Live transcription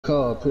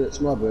Car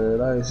pitch, my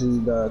bad. I ain't see you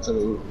die to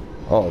the.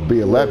 Oh,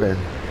 B11.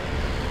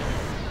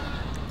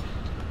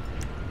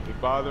 You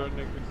bothering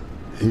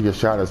niggas? He just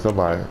shot at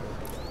somebody.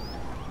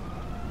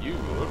 You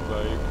look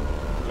like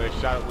they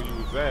shot it where you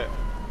was at.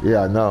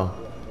 Yeah, I know.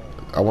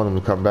 I want him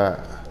to come back.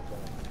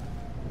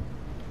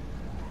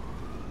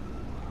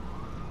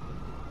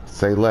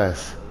 Say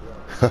less.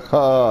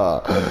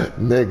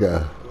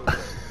 Nigga.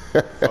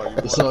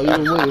 That's all you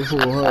been waiting for,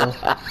 huh?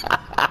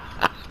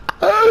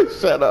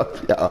 Shut up,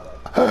 yo.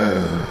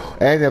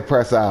 And then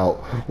press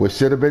out. What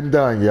should have been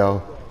done,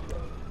 yo.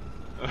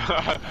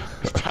 Trying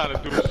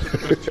to do what should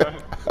have been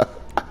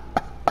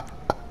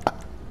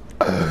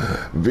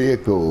done.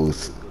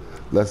 Vehicles.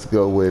 Let's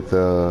go with,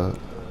 oh,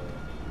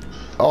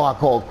 I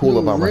called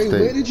Cooler by Ray, mistake.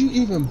 where did you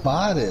even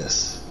buy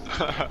this?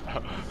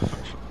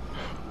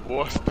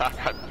 Warstock,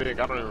 I think.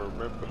 I don't even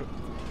remember.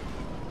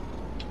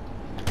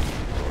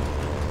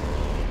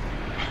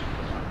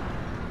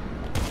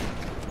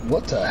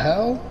 What the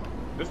hell?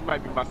 This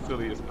might be my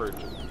silliest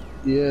purchase.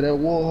 Yeah, that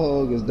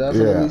Warhog is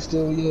definitely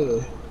still,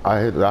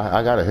 I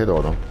got a hit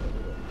on him.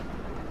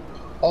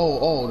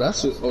 Oh,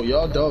 that's it. Oh,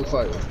 y'all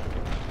dogfighting.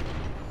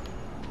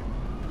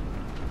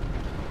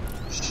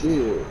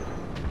 Shit.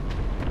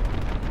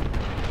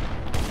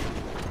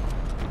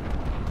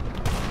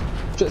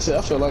 Shit,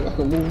 I feel like I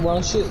can move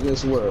my shit in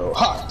this world.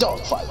 Ha!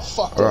 Dogfight.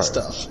 Fuck that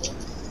stuff.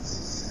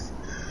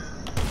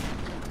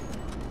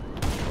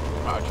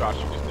 I try to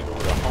shoot this nigga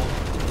with a home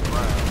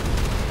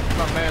round.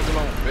 My man's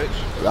alone,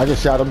 bitch. I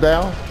just shot him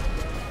down?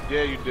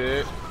 Yeah, you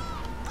did.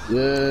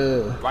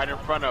 Yeah. Right in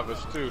front of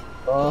us, too.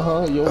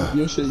 Uh-huh.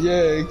 Your shit.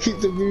 Yeah, keep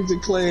the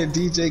music playing,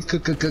 DJ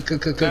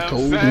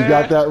Cody. You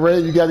got that, Ray?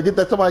 You got to get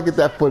that. Somebody get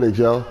that footage,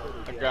 yo.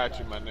 I got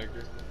you, my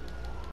nigga.